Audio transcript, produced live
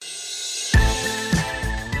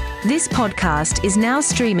This podcast is now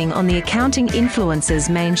streaming on the Accounting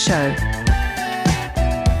Influencers main show.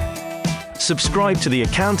 Subscribe to the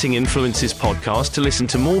Accounting Influencers podcast to listen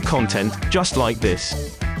to more content just like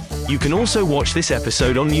this. You can also watch this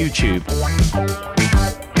episode on YouTube.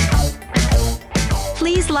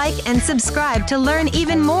 Please like and subscribe to learn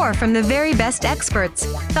even more from the very best experts,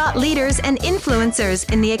 thought leaders, and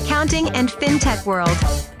influencers in the accounting and fintech world.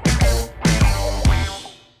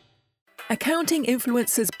 Accounting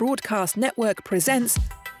Influencers Broadcast Network presents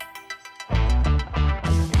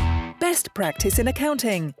Best Practice in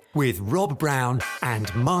Accounting with Rob Brown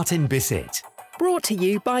and Martin Bissett. Brought to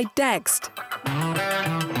you by Dext.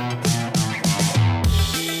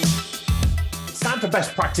 It's time for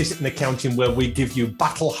Best Practice in Accounting, where we give you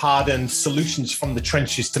battle-hardened solutions from the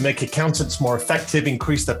trenches to make accountants more effective,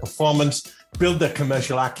 increase their performance, build their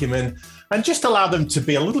commercial acumen, and just allow them to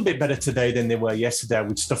be a little bit better today than they were yesterday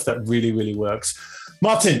with stuff that really, really works.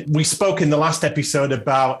 Martin, we spoke in the last episode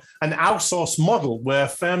about an outsource model where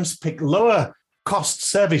firms pick lower cost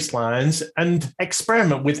service lines and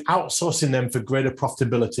experiment with outsourcing them for greater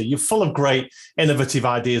profitability. You're full of great, innovative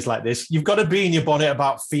ideas like this. You've got to be in your bonnet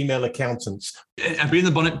about female accountants. And be in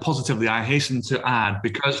the bonnet positively, I hasten to add,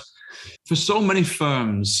 because for so many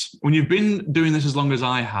firms, when you've been doing this as long as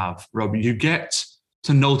I have, Rob, you get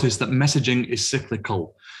to notice that messaging is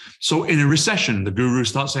cyclical. So in a recession, the gurus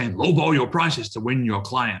start saying, lowball your prices to win your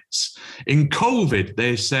clients. In COVID,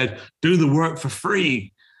 they said, do the work for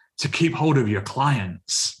free to keep hold of your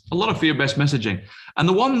clients. A lot of fear-based messaging. And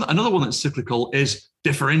another one that's cyclical is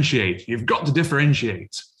differentiate. You've got to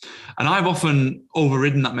differentiate. And I've often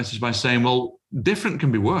overridden that message by saying, well, different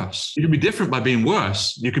can be worse. You can be different by being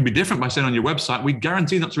worse. You can be different by saying on your website, we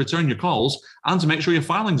guarantee not to return your calls and to make sure your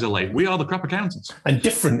filings are late. We are the crap accountants. And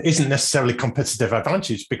different isn't necessarily competitive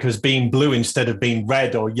advantage, because being blue instead of being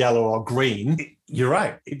red or yellow or green, you're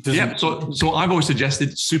right. It doesn't. Yeah, so I've always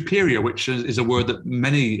suggested superior, which is a word that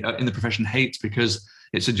many in the profession hate because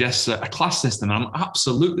it suggests a class system. And I'm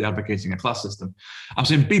absolutely advocating a class system. I'm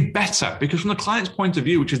saying be better, because from the client's point of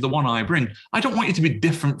view, which is the one I bring, I don't want you to be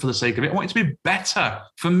different for the sake of it. I want you to be better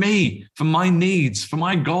for me, for my needs, for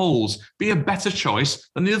my goals. Be a better choice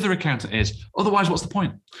than the other accountant is. Otherwise, what's the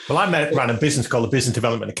point? Well, I ran a business called the Business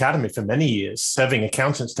Development Academy for many years, serving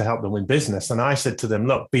accountants to help them win business. And I said to them,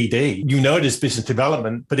 look, BD, you know it is business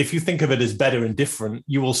development, but if you think of it as better and different,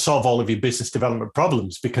 you will solve all of your business development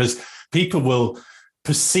problems, because people will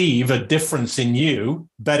perceive a difference in you,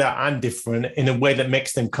 better and different, in a way that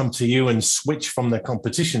makes them come to you and switch from their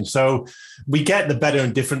competition. So we get the better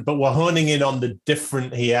and different, but we're honing in on the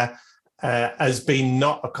different here as being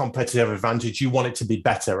not a competitive advantage. You want it to be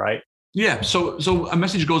better, right? Yeah, so a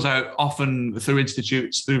message goes out often through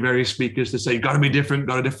institutes, through various speakers to say, got to be different,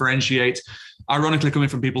 got to differentiate. Ironically, coming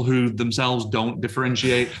from people who themselves don't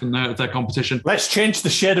differentiate from their competition. Let's change the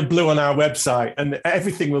shade of blue on our website and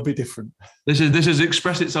everything will be different. This has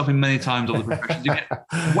expressed itself in many times on the profession. You get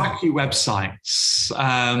wacky websites.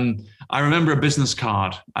 I remember a business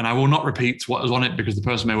card, and I will not repeat what was on it because the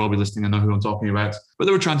person may well be listening and know who I'm talking about. But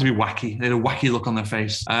they were trying to be wacky. They had a wacky look on their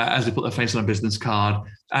face as they put their face on a business card.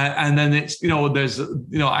 And then it's,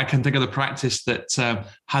 I can think of the practice that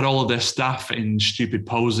had all of their staff in stupid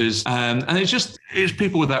poses. And it's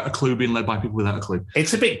people without a clue being led by people without a clue.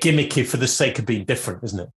 It's a bit gimmicky for the sake of being different,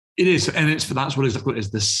 isn't it? It is. And that's what exactly it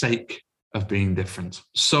is, the sake of being different.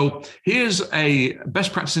 So here's a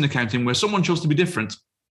best practice in accounting where someone chose to be different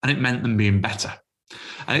and it meant them being better.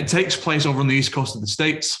 And it takes place over on the East Coast of the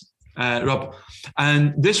States, Rob.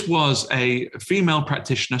 And this was a female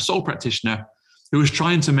practitioner, sole practitioner, who was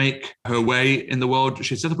trying to make her way in the world.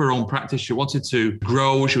 She set up her own practice. She wanted to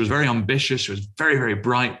grow. She was very ambitious. She was very, very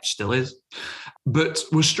bright, still is, but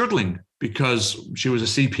was struggling because she was a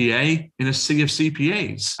CPA in a sea of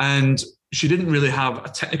CPAs. And she didn't really have a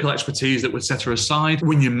technical expertise that would set her aside.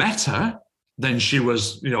 When you met her, then she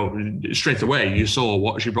was, straight away, you saw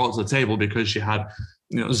what she brought to the table because she had,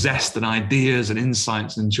 zest and ideas and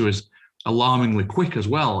insights. And she was alarmingly quick as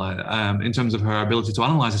well in terms of her ability to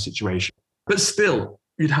analyze the situation. But still,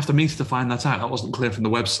 you'd have to meet her to find that out. That wasn't clear from the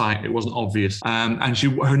website. It wasn't obvious. And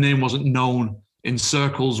her name wasn't known in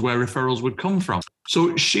circles where referrals would come from.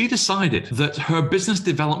 So she decided that her business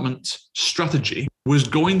development strategy was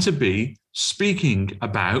going to be speaking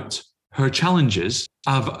about her challenges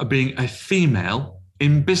of being a female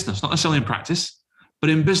in business, not necessarily in practice, but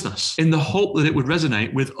in business, in the hope that it would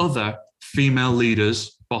resonate with other female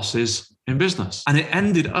leaders, bosses, in business. And it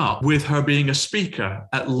ended up with her being a speaker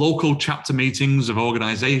at local chapter meetings of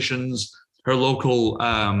organizations, her local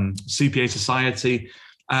CPA society,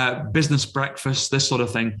 business breakfast, this sort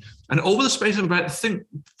of thing. And over the space of about, I think,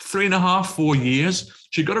 3.5, 4 years,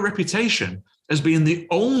 she got a reputation as being the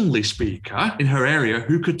only speaker in her area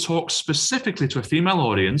who could talk specifically to a female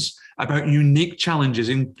audience about unique challenges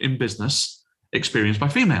in business experienced by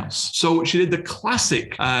females. So she did the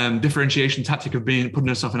classic differentiation tactic of putting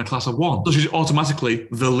herself in a class of one. So she's automatically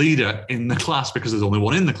the leader in the class because there's only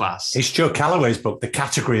one in the class. It's Joe Calloway's book, The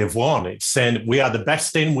Category of One. It's saying we are the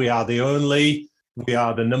best in, we are the only, we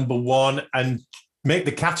are the number one, and make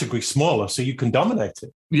the category smaller so you can dominate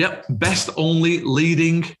it. Yep, best, only,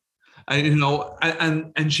 leading.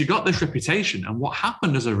 And she got this reputation. And what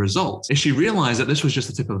happened as a result is she realized that this was just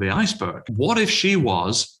the tip of the iceberg. What if she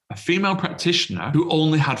was a female practitioner who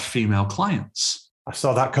only had female clients? I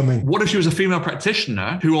saw that coming. What if she was a female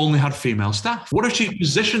practitioner who only had female staff? What if she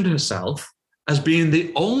positioned herself as being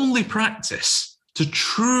the only practice to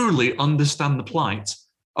truly understand the plight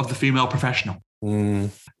of the female professional?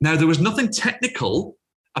 Now, there was nothing technical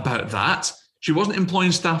about that. She wasn't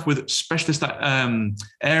employing staff with specialist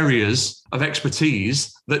areas of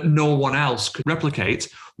expertise that no one else could replicate.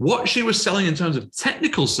 What she was selling in terms of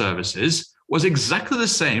technical services was exactly the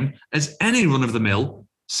same as any run-of-the-mill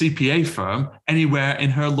CPA firm anywhere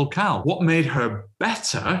in her locale. What made her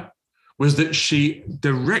better was that she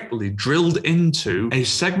directly drilled into a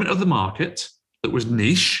segment of the market that was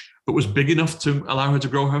niche, but was big enough to allow her to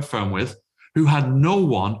grow her firm with, who had no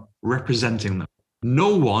one representing them.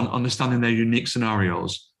 No one understanding their unique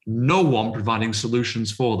scenarios, no one providing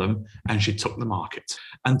solutions for them, and she took the market.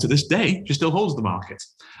 And to this day, she still holds the market.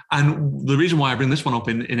 And the reason why I bring this one up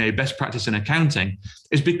in a best practice in accounting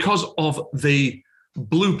is because of the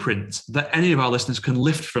blueprint that any of our listeners can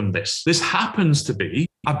lift from this. This happens to be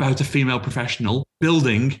about a female professional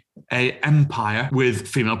building an empire with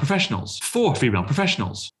female professionals, for female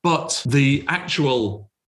professionals. But the actual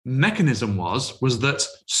mechanism was that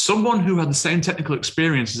someone who had the same technical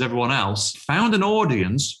experience as everyone else found an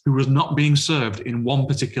audience who was not being served in one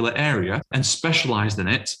particular area and specialized in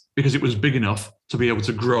it because it was big enough to be able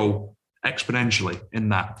to grow exponentially in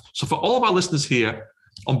that. So for all of our listeners here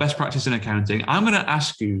on Best Practice in Accounting, I'm going to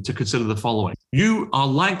ask you to consider the following. You are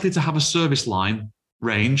likely to have a service line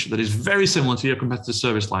range that is very similar to your competitor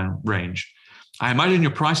service line range. I imagine your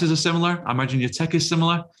prices are similar. I imagine your tech is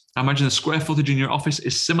similar. I imagine the square footage in your office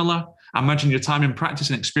is similar. I imagine your time in practice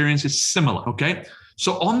and experience is similar, okay?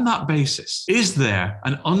 So on that basis, is there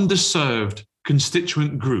an underserved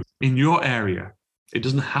constituent group in your area? It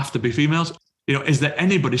doesn't have to be females. Is there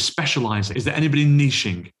anybody specializing? Is there anybody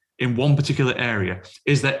niching in one particular area?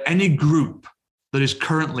 Is there any group that is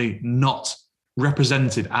currently not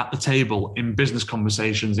represented at the table in business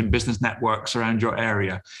conversations, in business networks around your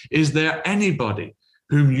area? Is there anybody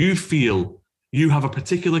whom you feel you have a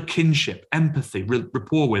particular kinship, empathy,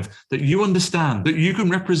 rapport with, that you understand, that you can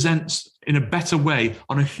represent in a better way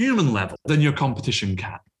on a human level than your competition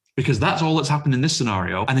can? Because that's all that's happened in this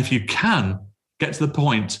scenario. And if you can get to the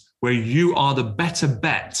point where you are the better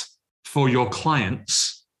bet for your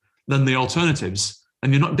clients than the alternatives,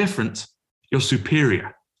 then you're not different, you're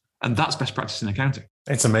superior. And that's best practice in accounting.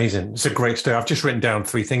 It's amazing. It's a great story. I've just written down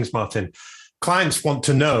 3 things, Martin. Clients want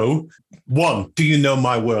to know, 1, do you know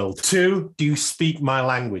my world? 2, do you speak my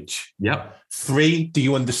language? Yep. 3, do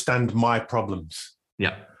you understand my problems?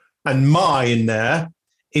 Yep. And my in there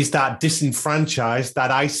is that disenfranchised,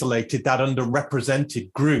 that isolated, that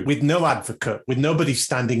underrepresented group with no advocate, with nobody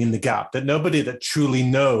standing in the gap, nobody that truly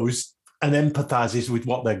knows and empathizes with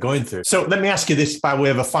what they're going through. So let me ask you this by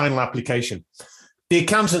way of a final application. The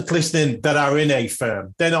accountants listening that are in a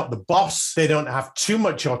firm, they're not the boss. They don't have too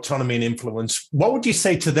much autonomy and influence. What would you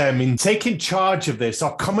say to them in taking charge of this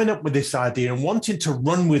or coming up with this idea and wanting to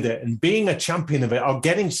run with it and being a champion of it or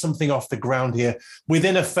getting something off the ground here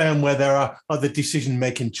within a firm where there are other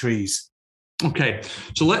decision-making trees? Okay,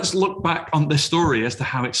 so let's look back on this story as to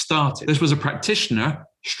how it started. This was a practitioner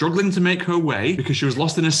struggling to make her way because she was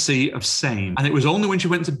lost in a sea of same. And it was only when she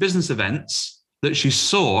went to business events that she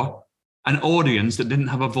saw an audience that didn't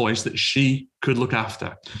have a voice that she could look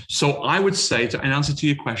after. So I would say, in answer to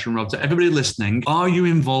your question, Rob, to everybody listening, are you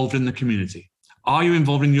involved in the community? Are you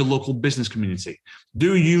involved in your local business community?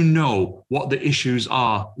 Do you know what the issues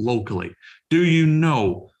are locally? Do you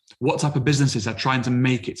know what type of businesses are trying to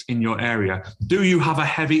make it in your area? Do you have a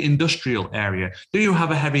heavy industrial area? Do you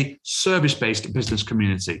have a heavy service-based business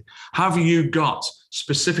community? Have you got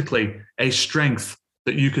specifically a strength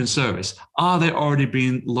that you can service? Are they already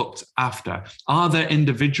being looked after? Are there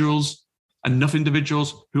enough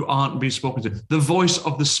individuals who aren't being spoken to? The voice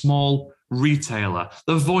of the small retailer,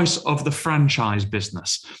 the voice of the franchise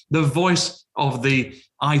business, the voice of the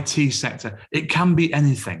IT sector. It can be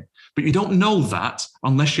anything. But you don't know that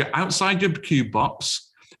unless you're outside your cube box,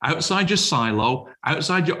 outside your silo,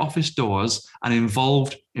 outside your office doors, and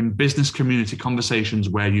involved in business community conversations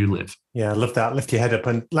where you live. Yeah, I love that. Lift your head up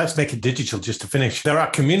and let's make it digital just to finish. There are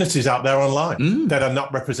communities out there online that are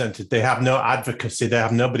not represented. They have no advocacy. They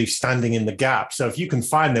have nobody standing in the gap. So if you can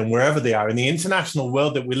find them wherever they are in the international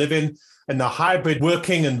world that we live in, and the hybrid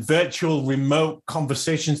working and virtual remote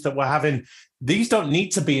conversations that we're having, these don't need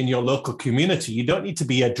to be in your local community. You don't need to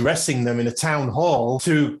be addressing them in a town hall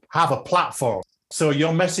to have a platform. So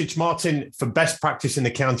your message, Martin, for best practice in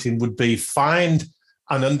accounting would be find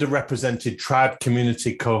an underrepresented tribe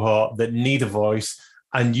community cohort that need a voice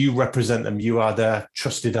and you represent them. You are their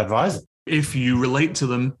trusted advisor. If you relate to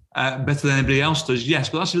them better than anybody else does, yes,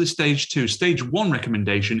 but that's really stage 2. Stage 1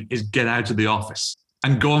 recommendation is get out of the office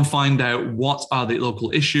and go and find out what are the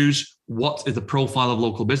local issues. What is the profile of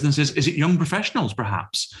local businesses? Is it young professionals,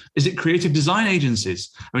 perhaps? Is it creative design agencies?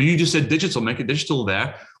 I mean, you just said digital, make it digital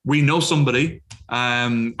there. We know somebody,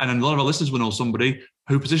 and a lot of our listeners will know somebody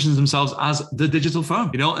who positions themselves as the digital firm,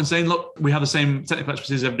 and saying, look, we have the same technical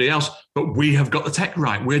expertise as everybody else, but we have got the tech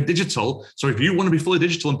right. We're digital. So if you want to be fully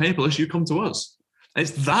digital and paperless, you come to us. It's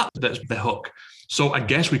that's the hook. So I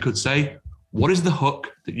guess we could say, what is the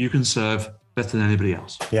hook that you can serve better than anybody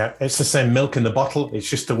else? Yeah, it's the same milk in the bottle. It's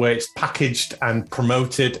just the way it's packaged and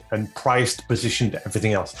promoted and priced, positioned,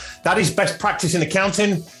 everything else. That is best practice in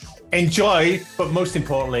accounting. Enjoy, but most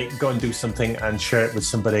importantly, go and do something and share it with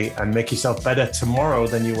somebody and make yourself better tomorrow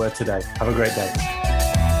than you were today. Have a great day.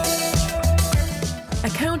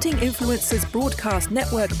 Accounting Influencers Broadcast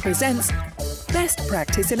Network presents Best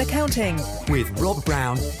Practice in Accounting with Rob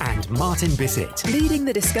Brown and Martin Bissett. Leading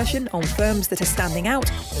the discussion on firms that are standing out,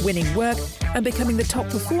 winning work, and becoming the top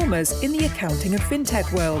performers in the accounting and fintech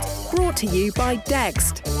world. Brought to you by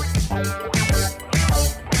Dext.